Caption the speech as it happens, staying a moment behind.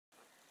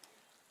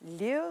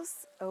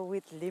Leos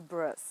with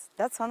Libras.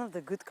 That's one of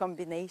the good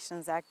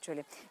combinations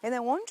actually. And I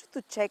want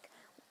you to check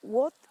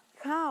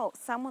how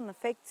someone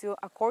affects you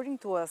according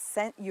to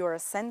your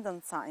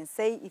ascendant sign.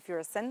 Say if your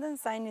ascendant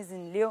sign is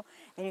in Leo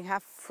and you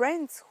have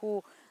friends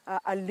who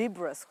are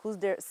Libras, whose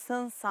their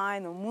sun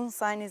sign or moon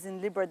sign is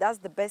in Libra, that's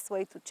the best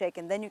way to check.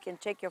 And then you can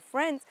check your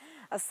friend's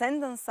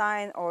ascendant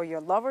sign or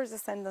your lover's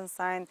ascendant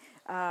sign,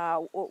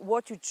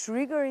 what you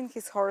trigger in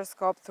his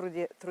horoscope through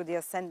the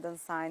ascendant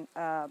sign,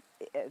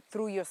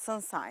 through your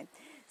sun sign.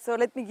 So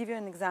let me give you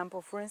an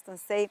example. For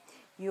instance, say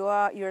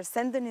your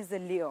ascendant is a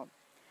Leo.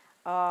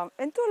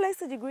 And to a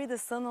lesser degree the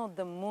sun or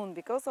the moon,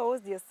 because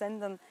always the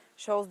ascendant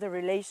shows the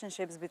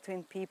relationships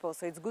between people,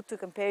 so it's good to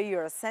compare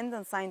your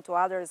ascendant sign to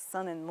others,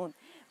 sun and moon.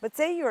 But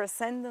say your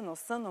ascendant or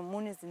sun or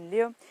moon is in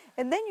Leo,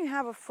 and then you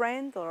have a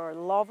friend or a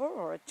lover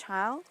or a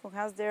child who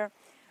has their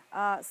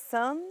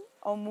sun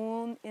or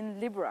moon in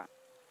Libra.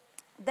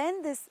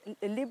 Then this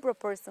Libra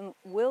person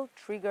will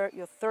trigger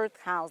your third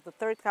house, the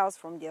third house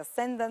from the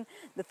ascendant,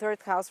 the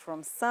third house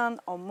from sun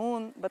or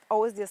moon, but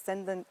always the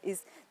ascendant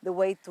is the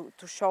way to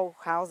show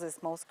houses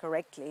most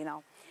correctly, you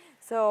know.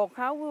 So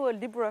how will a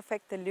Libra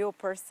affect the Leo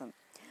person?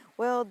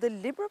 Well, the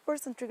Libra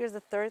person triggers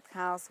the third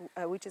house,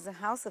 which is a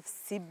house of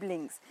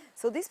siblings.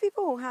 So these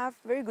people who have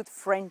very good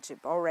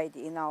friendship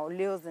already, you know,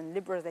 Leos and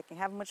Libras, they can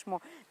have much more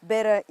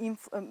better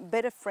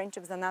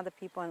friendships than other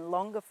people and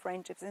longer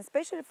friendships, and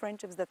especially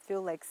friendships that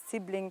feel like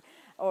sibling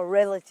or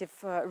relative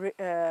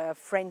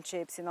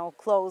friendships, you know,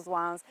 close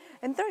ones.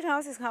 And third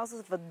house is houses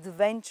of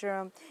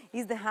adventure,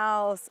 is the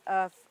house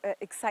of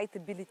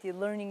excitability,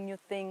 learning new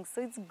things.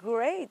 So it's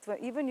great,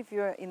 even if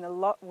you're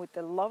with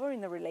a lover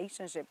in a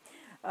relationship.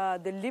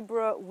 The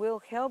Libra will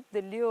help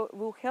the Leo.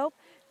 Will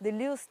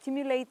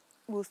stimulate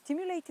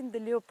in the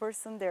Leo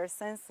person their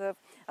sense of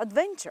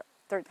adventure.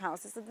 Third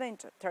house is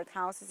adventure. Third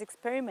house is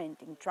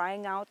experimenting,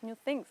 trying out new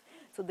things.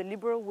 So the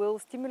Libra will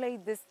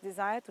stimulate this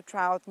desire to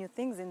try out new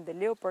things in the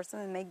Leo person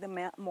and make them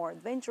more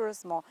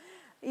adventurous,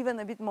 even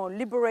a bit more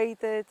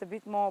liberated, a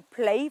bit more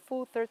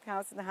playful. Third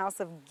house is the house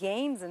of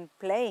games and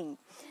playing.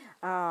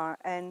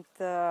 The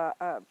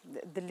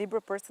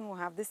Libra person will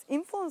have this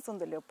influence on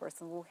the Leo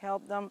person, will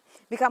help them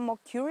become more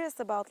curious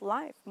about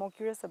life, more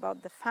curious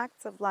about the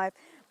facts of life,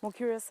 more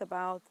curious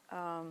about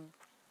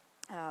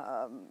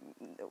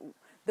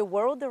the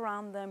world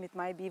around them. It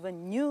might be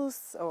even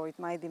news, or it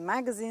might be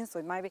magazines,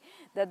 or it might be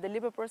that the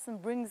Libra person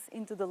brings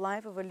into the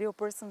life of a Leo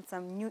person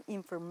some new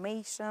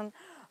information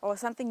or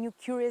something new,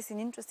 curious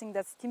and interesting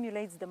that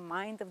stimulates the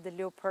mind of the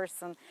Leo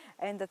person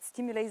and that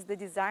stimulates the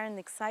desire and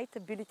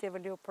excitability of a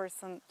Leo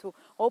person to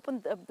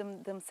open up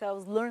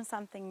themselves, learn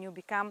something new,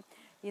 become,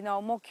 you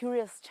know, more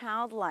curious,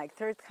 childlike.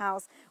 Third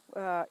house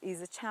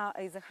is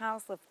a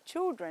house of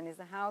children, is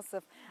a house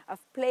of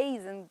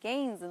plays and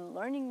games and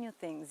learning new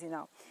things, you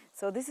know.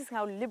 So this is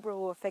how Libra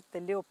will affect the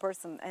Leo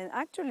person. And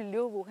actually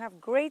Leo will have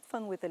great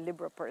fun with a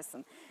Libra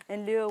person.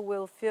 And Leo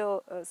will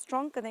feel a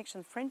strong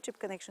connection, friendship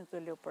connection to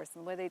the Leo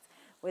person, whether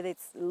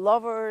it's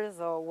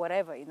lovers or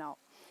whatever, you know.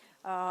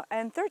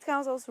 And third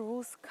house also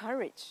rules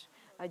courage.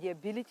 The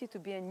ability to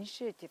be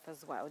initiative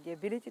as well, the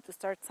ability to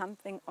start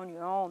something on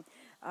your own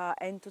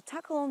and to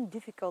tackle on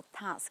difficult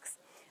tasks.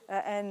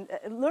 And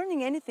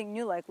learning anything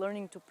new, like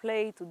learning to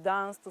play, to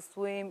dance, to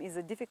swim, is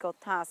a difficult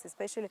task,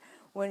 especially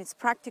when it's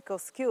practical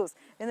skills.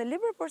 And a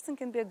Libra person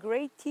can be a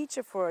great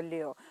teacher for a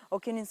Leo, or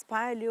can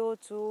inspire Leo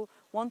to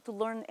want to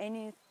learn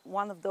any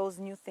one of those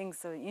new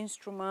things, an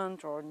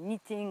instrument or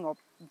knitting or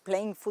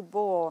playing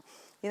football, or,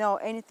 you know,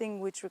 anything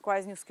which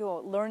requires new skill,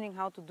 or learning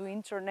how to do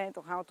internet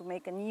or how to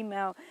make an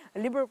email. A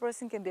Libra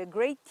person can be a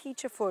great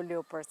teacher for a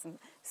Leo person.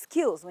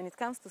 Skills, when it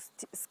comes to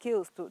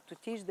skills, to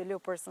teach the Leo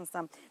person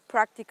some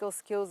practical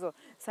skills or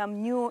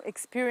some new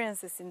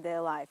experiences in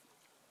their life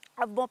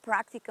of more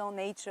practical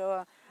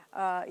nature,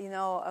 you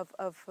know,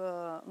 of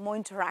more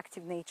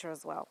interactive nature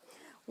as well.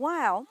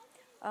 While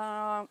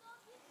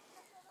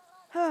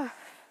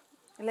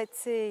let's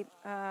say,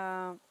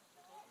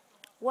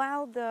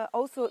 while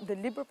also the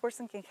Libra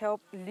person can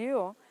help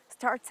Leo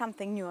start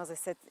something new, as I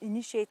said,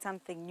 initiate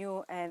something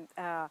new and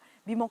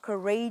be more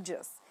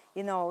courageous,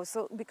 you know.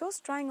 So because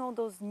trying all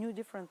those new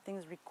different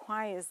things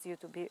requires you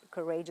to be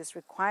courageous,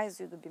 requires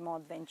you to be more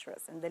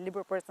adventurous, and the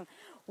Libra person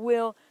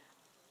will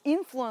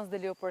influence the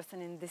Leo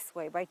person in this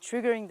way by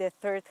triggering their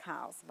third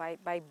house,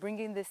 by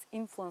bringing this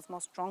influence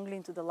more strongly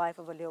into the life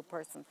of a Leo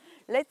person.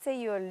 Let's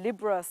say you're a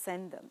Libra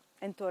ascendant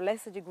and to a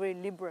lesser degree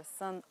Libra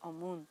sun or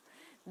moon.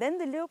 Then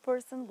the Leo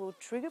person will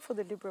trigger for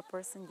the Libra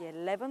person the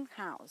 11th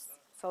house.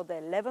 So the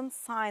 11th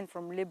sign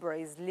from Libra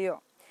is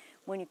Leo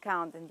when you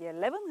count. And the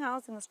 11th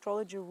house in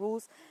astrology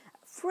rules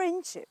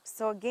friendship.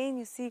 So again,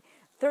 you see,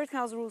 third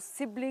house rules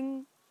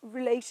sibling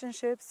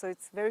relationships, so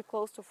it's very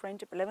close to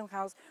friendship. 11th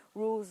house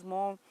rules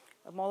more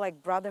more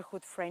like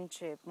brotherhood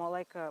friendship, more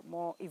like a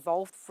more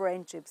evolved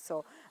friendship.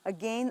 So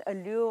again, a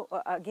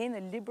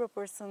Libra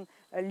person,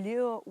 a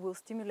Leo will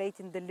stimulate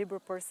in the Libra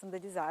person the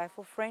desire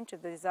for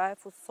friendship, the desire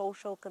for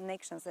social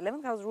connections.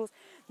 11th house rules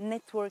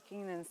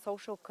networking and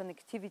social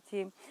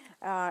connectivity,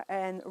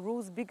 and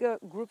rules bigger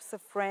groups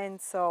of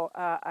friends. So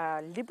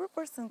a Libra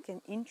person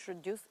can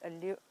introduce a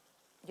Leo,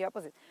 the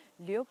opposite.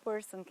 Leo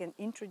person can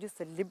introduce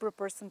a Libra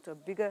person to a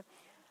bigger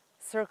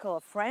circle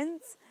of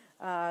friends,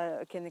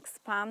 can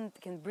expand,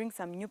 can bring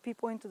some new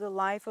people into the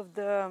life of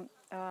the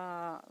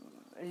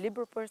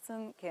Libra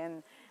person,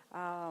 can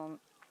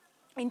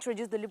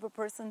introduce the Libra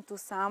person to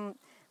some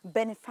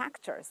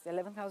benefactors. The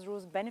 11th house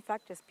rules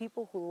benefactors,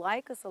 people who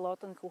like us a lot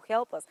and who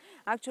help us.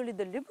 Actually,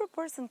 the Libra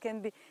person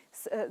can be,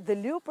 the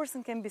Leo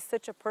person can be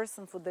such a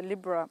person for the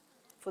Libra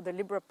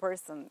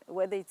person,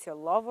 whether it's your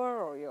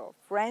lover or your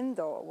friend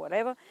or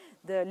whatever.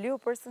 The Leo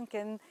person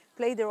can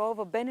play the role of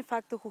a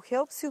benefactor who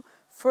helps you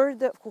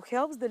further, who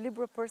helps the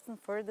Libra person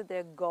further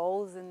their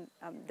goals and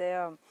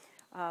their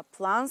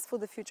plans for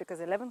the future, because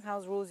 11th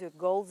house rules your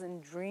goals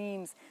and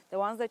dreams, the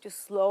ones that you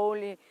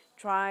slowly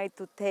try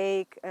to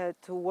take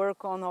to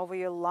work on over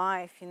your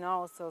life, you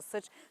know.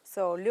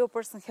 So Leo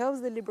person helps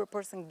the Libra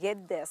person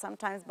get there,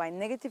 sometimes by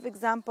negative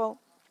example,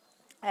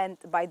 and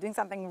by doing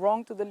something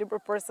wrong to the Libra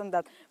person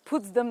that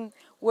puts them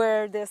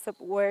where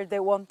they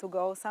want to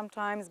go,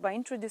 sometimes by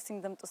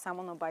introducing them to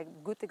someone, or by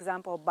good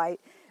example, by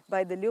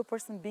the Leo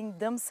person being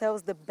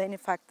themselves the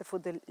benefactor for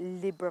the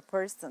Libra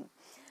person.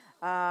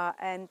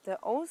 And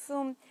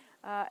also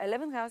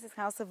 11th house is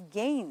house of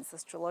gains,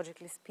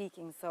 astrologically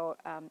speaking. So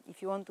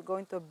if you want to go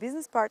into a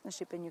business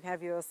partnership and you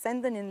have your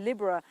ascendant in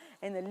Libra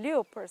and a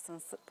Leo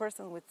person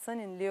with sun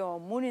in Leo or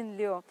moon in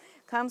Leo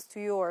comes to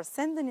you, or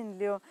ascendant in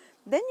Leo,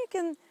 then you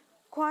can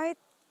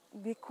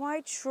be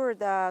quite sure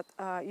that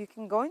you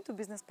can go into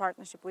business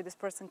partnership with this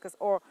person,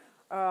 or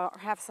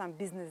have some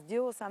business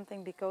deal or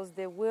something, because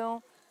they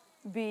will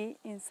be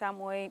in some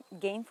way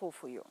gainful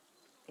for you,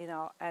 you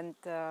know. And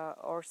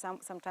or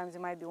sometimes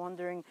you might be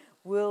wondering,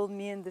 will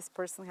me and this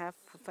person have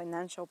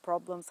financial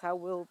problems? How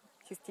will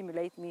he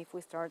stimulate me if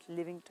we start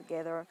living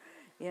together,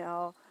 you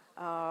know?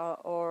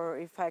 Or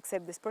if I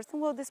accept this person,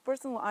 well, this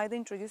person will either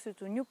introduce you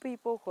to new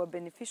people who are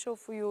beneficial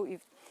for you,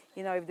 if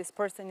you know, if this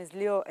person is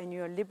Leo and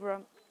you're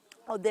Libra,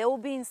 or they will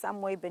be in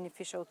some way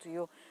beneficial to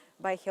you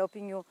by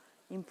helping you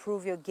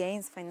improve your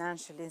gains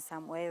financially in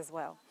some way as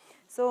well.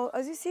 So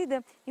as you see,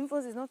 the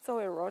influence is not so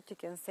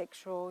erotic and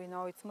sexual, you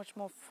know, it's much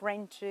more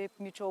friendship,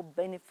 mutual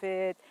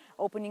benefit,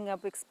 opening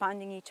up,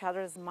 expanding each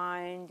other's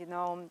mind, you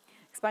know,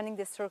 expanding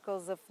the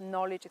circles of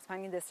knowledge,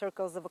 expanding the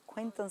circles of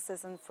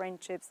acquaintances and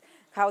friendships,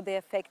 how they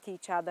affect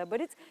each other.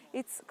 But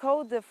it's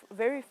called a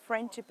very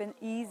friendship and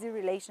easy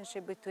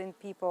relationship between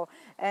people.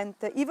 And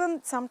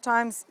even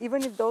sometimes,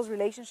 even if those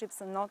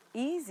relationships are not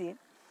easy,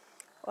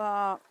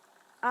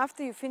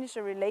 after you finish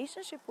a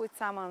relationship with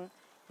someone,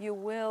 you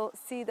will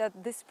see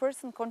that this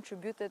person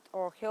contributed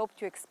or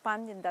helped you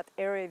expand in that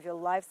area of your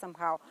life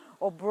somehow,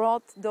 or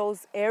brought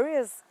those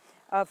areas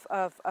of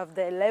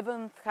the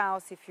 11th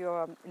house, if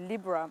you're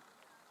Libra,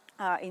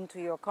 into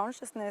your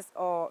consciousness,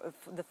 or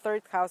the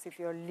 3rd house, if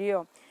you're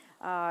Leo,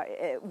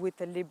 with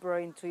the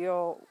Libra, into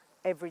your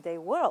everyday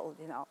world,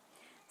 you know.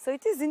 So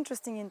it is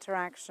interesting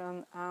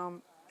interaction.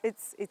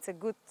 It's a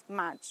good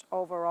match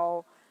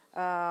overall.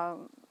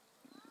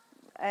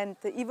 And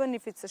even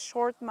if it's a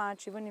short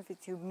match, even if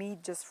you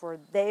meet just for a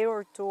day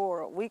or two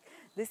or a week,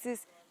 this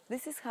is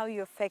how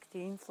you affect,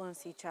 you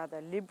influence each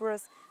other.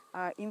 Libras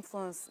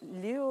influence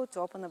Leo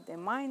to open up their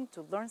mind,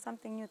 to learn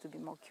something new, to be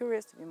more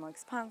curious, to be more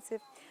expansive.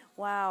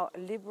 While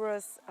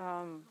Leos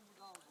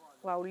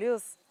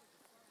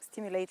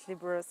stimulate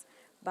Libras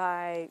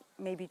by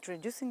maybe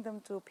introducing them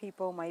to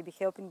people, maybe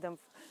helping them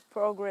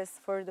progress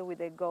further with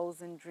their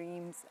goals and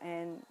dreams,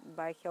 and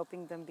by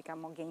helping them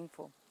become more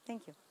gainful.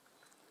 Thank you.